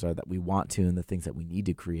the things are that we want to and the things that we need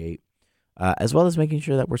to create, as well as making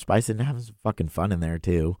sure that we're spicing and having some fucking fun in there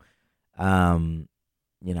too. You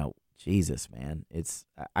know, Jesus, man,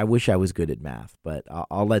 I wish I was good at math, but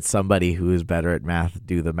I'll let somebody who is better at math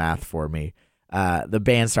do the math for me. The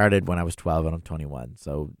band started when I was 12 and I'm 21,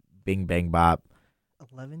 so bing bang bop.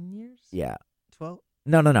 11 years? Yeah. 12?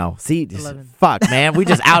 No. See, 11. Fuck, man, we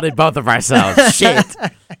just outed both of ourselves. Shit.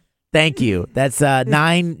 Thank you. That's 9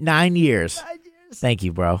 years. 9 years. Thank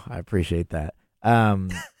you, bro. I appreciate that.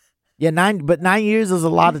 Yeah, 9 years is a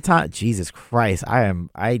lot of time. Jesus Christ,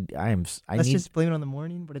 Let's just blame it on the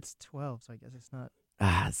morning, but it's 12, so I guess it's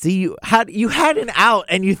not. See, you had an out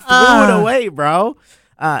and you threw it away, bro.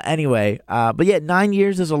 Anyway, but yeah, 9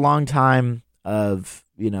 years is a long time of,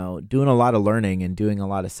 you know, doing a lot of learning and doing a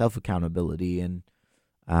lot of self accountability and,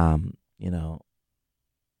 you know.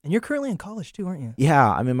 And you're currently in college too, aren't you?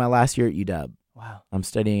 Yeah, I'm in my last year at UW. Wow. I'm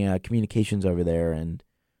studying communications over there, and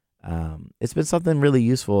it's been something really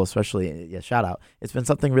useful, especially, shout out. It's been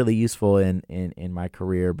something really useful in my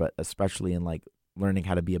career, but especially in like learning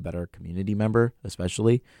how to be a better community member,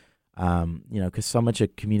 especially, you know, because so much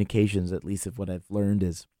of communications, at least of what I've learned,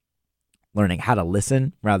 is learning how to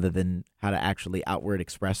listen rather than how to actually outward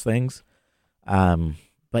express things.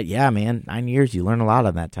 But yeah, man, 9 years, you learn a lot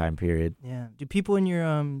in that time period. Yeah. Do people in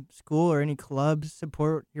your school or any clubs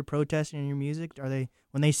support your protesting and your music? Are they,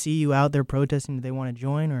 when they see you out there protesting, do they want to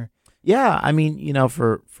join or? Yeah, I mean, you know,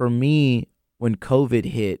 for me, when COVID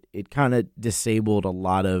hit, it kind of disabled a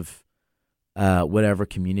lot of whatever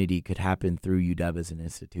community could happen through UW as an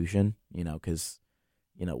institution, you know, because,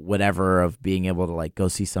 you know, whatever of being able to like go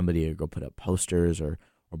see somebody or go put up posters or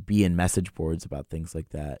be in message boards about things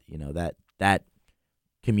like that, you know, that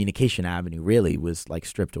communication avenue really was like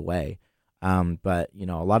stripped away. But, you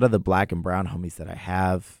know, a lot of the black and brown homies that I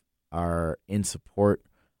have are in support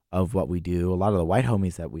of what we do. A lot of the white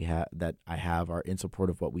homies that I have are in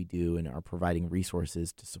support of what we do and are providing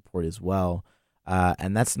resources to support as well.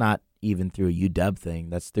 And that's not even through a UW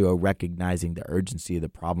thing. That's through a recognizing the urgency of the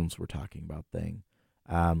problems we're talking about thing.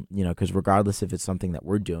 You know, because regardless if it's something that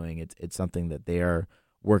we're doing, it's something that they are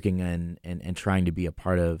working in and trying to be a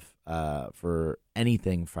part of for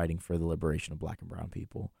anything fighting for the liberation of black and brown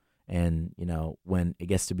people. And, you know, when it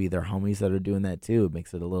gets to be their homies that are doing that too, it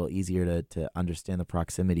makes it a little easier to understand the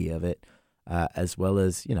proximity of it, as well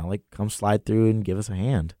as, you know, like come slide through and give us a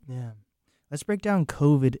hand. Yeah. Let's break down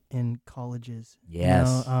COVID in colleges. Yes.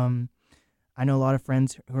 You know, I know a lot of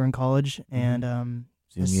friends who are in college and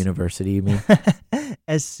Zoom University, you mean?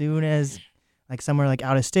 As soon as, like, some are like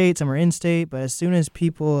out of state, some are in state, but as soon as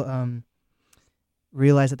people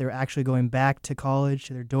realize that they're actually going back to college,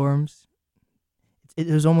 to their dorms, it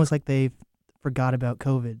was almost like they forgot about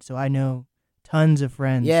COVID. So I know tons of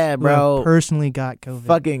friends who have personally got COVID.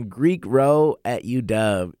 Fucking Greek row at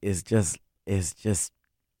UW is just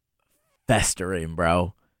festering,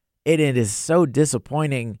 bro. It is so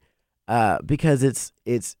disappointing because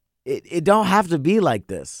it don't have to be like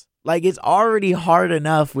this. Like, it's already hard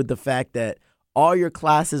enough with the fact that all your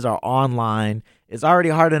classes are online. It's already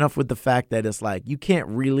hard enough with the fact that it's like you can't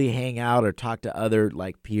really hang out or talk to other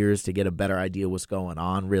like peers to get a better idea what's going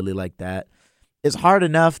on really like that. it's hard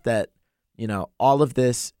enough that, you know, all of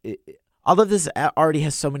this already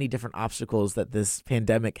has so many different obstacles that this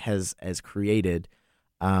pandemic has created.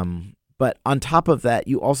 But on top of that,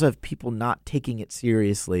 you also have people not taking it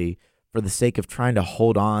seriously for the sake of trying to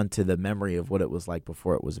hold on to the memory of what it was like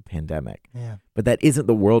before it was a pandemic. Yeah. But that isn't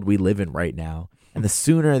the world we live in right now. And the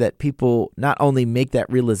sooner that people not only make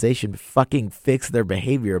that realization, but fucking fix their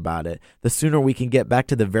behavior about it, the sooner we can get back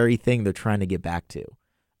to the very thing they're trying to get back to.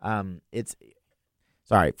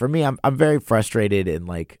 For me, I'm very frustrated in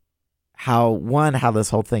like how this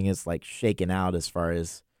whole thing is like shaken out as far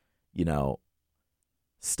as, you know,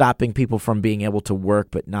 stopping people from being able to work,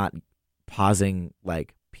 but not pausing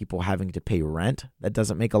like people having to pay rent. That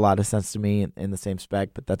doesn't make a lot of sense to me in the same spec,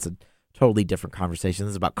 but that's a totally different conversation.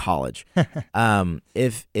 This is about college.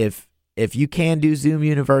 If you can do Zoom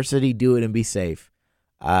University, do it and be safe.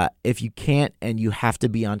 If you can't and you have to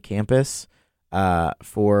be on campus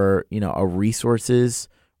for, you know, a resources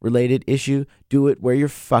related issue, do it. Wear your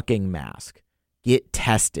fucking mask. Get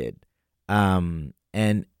tested. And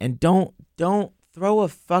don't throw a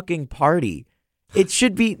fucking party. That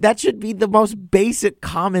should be the most basic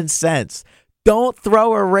common sense. Don't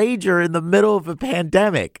throw a rager in the middle of a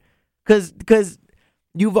pandemic. Cause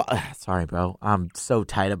you've sorry, bro. I'm so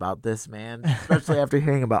tight about this, man. Especially after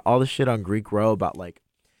hearing about all the shit on Greek Row about like,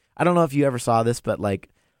 I don't know if you ever saw this, but like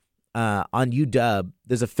on UW,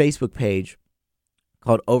 there's a Facebook page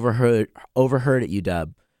called Overheard at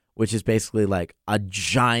UW, which is basically like a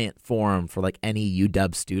giant forum for like any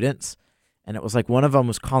UW students. And it was like one of them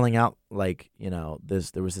was calling out like, you know,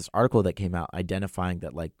 there was this article that came out identifying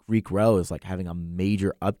that like Greek Row is like having a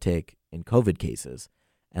major uptick in COVID cases.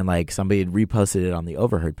 And like somebody had reposted it on the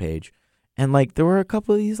Overheard page. And like there were a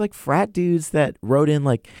couple of these like frat dudes that wrote in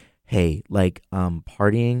like, hey, like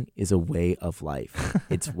partying is a way of life.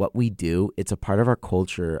 It's what we do. It's a part of our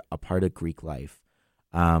culture, a part of Greek life.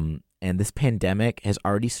 And this pandemic has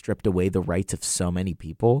already stripped away the rights of so many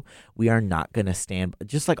people. We are not going to stand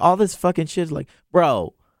just like all this fucking shit. Like,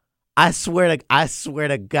 bro, I swear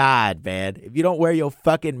to God, man, if you don't wear your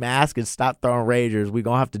fucking mask and stop throwing ragers, we're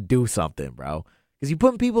going to have to do something, bro. Because you're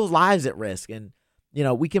putting people's lives at risk. And, you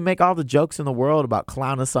know, we can make all the jokes in the world about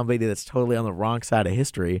clowning somebody that's totally on the wrong side of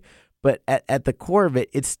history. But at the core of it,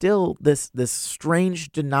 it's still this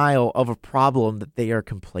strange denial of a problem that they are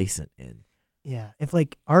complacent in. Yeah, if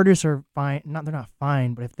like artists are fine, they're not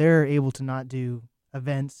fine, but if they're able to not do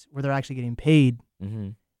events where they're actually getting paid,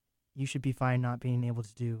 you should be fine not being able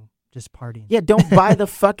to do just partying. Yeah, don't buy the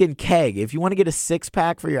fucking keg. If you want to get a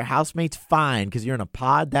 6-pack for your housemates, fine, because you're in a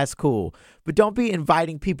pod, that's cool. But don't be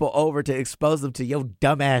inviting people over to expose them to your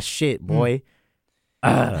dumbass shit, boy.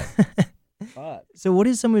 So what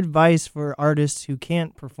is some advice for artists who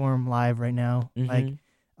can't perform live right now? Like,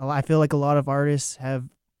 I feel like a lot of artists have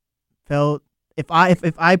felt, if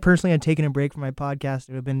I personally had taken a break from my podcast,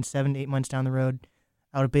 it would have been 7 to 8 months down the road.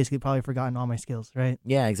 I would have basically probably forgotten all my skills, right?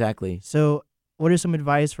 Yeah, exactly. So what is some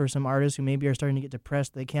advice for some artists who maybe are starting to get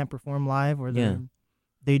depressed they can't perform live, or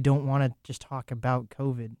they don't want to just talk about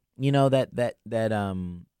COVID? You know, that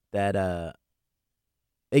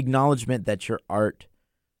acknowledgement that your art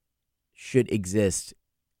should exist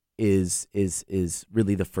is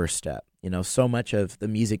really the first step. You know, so much of the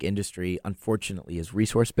music industry, unfortunately, is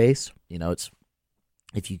resource-based. You know, it's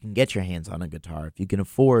if you can get your hands on a guitar, if you can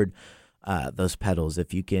afford those pedals,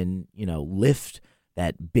 if you can, you know, lift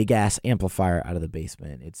that big-ass amplifier out of the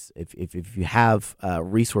basement, it's if you have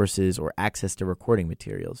resources or access to recording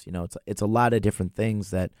materials, you know, it's a lot of different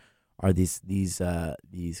things that are these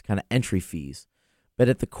kind of entry fees. But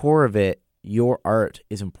at the core of it, your art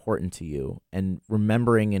is important to you, and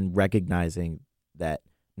remembering and recognizing that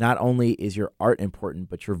not only is your art important,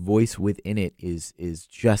 but your voice within it is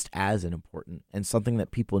just as important and something that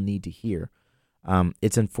people need to hear.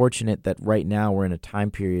 It's unfortunate that right now we're in a time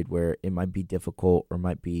period where it might be difficult or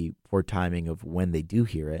might be poor timing of when they do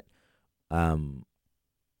hear it.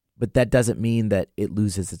 But that doesn't mean that it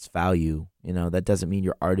loses its value. You know, that doesn't mean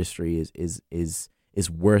your artistry is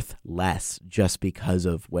worth less just because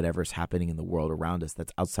of whatever's happening in the world around us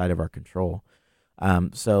that's outside of our control.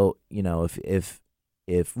 So, you know,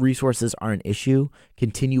 if resources are an issue,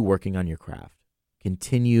 continue working on your craft.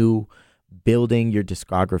 Continue building your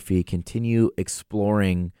discography. Continue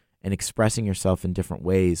exploring and expressing yourself in different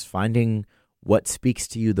ways, finding what speaks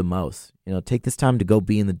to you the most. You know, take this time to go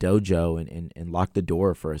be in the dojo and lock the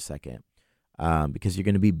door for a second, because you're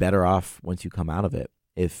going to be better off once you come out of it.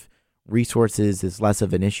 If resources is less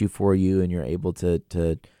of an issue for you and you're able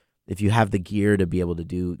to if you have the gear to be able to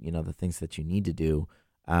do, you know, the things that you need to do,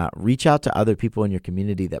 reach out to other people in your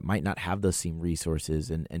community that might not have those same resources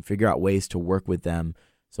and figure out ways to work with them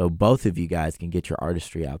So both of you guys can get your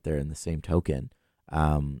artistry out there in the same token.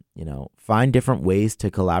 Find different ways to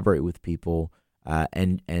collaborate with people,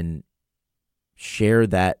 and share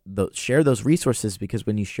those resources, because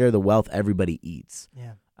when you share the wealth, everybody eats.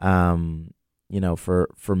 Yeah.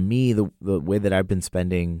 For me, the way that I've been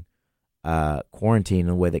spending quarantine, and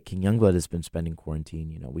the way that King Youngblood has been spending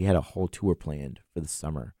quarantine, we had a whole tour planned for the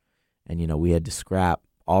summer, and we had to scrap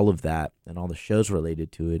all of that and all the shows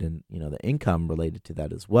related to it, and the income related to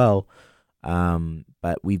that as well.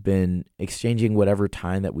 But we've been exchanging whatever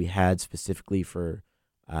time that we had specifically for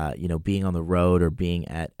being on the road or being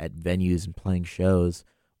at venues and playing shows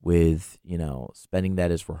with spending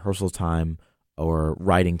that as rehearsal time or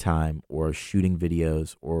writing time or shooting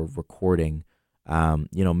videos or recording.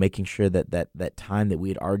 Making sure that time that we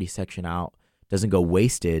had already sectioned out doesn't go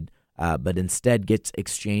wasted, but instead gets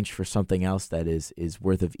exchanged for something else that is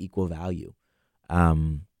worth of equal value.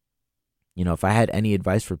 If I had any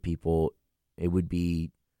advice for people, it would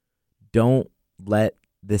be, don't let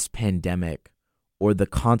this pandemic or the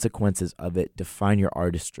consequences of it define your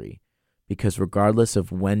artistry, because regardless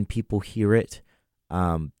of when people hear it,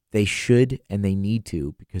 they should and they need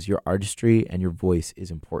to, because your artistry and your voice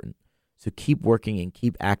is important. So keep working and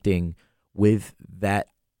keep acting with that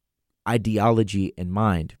ideology in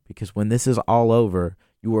mind, because when this is all over,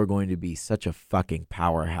 you are going to be such a fucking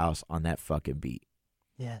powerhouse on that fucking beat.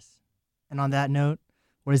 Yes. And on that note,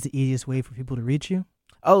 what is the easiest way for people to reach you?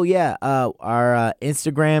 Oh, yeah. Our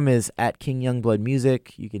Instagram is at King Youngblood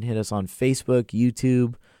Music. You can hit us on Facebook,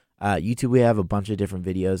 YouTube. YouTube, we have a bunch of different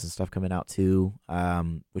videos and stuff coming out too,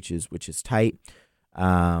 which is tight.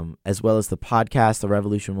 As well as the podcast, The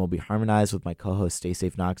Revolution Will Be Harmonized, with my co-hosts Stay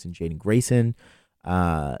Safe Knox and Jaden Grayson,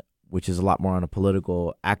 which is a lot more on a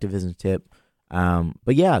political activism tip.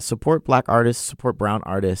 But yeah, support Black artists, support brown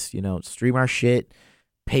artists, stream our shit,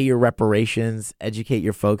 pay your reparations, educate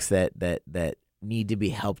your folks that need to be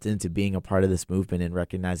helped into being a part of this movement and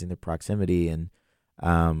recognizing the proximity. And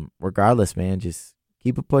regardless, man, just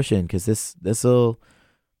keep it pushing, because this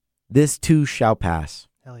too shall pass.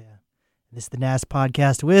 Hell yeah. This is the NAS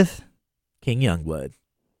podcast with King Youngblood.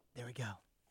 There we go.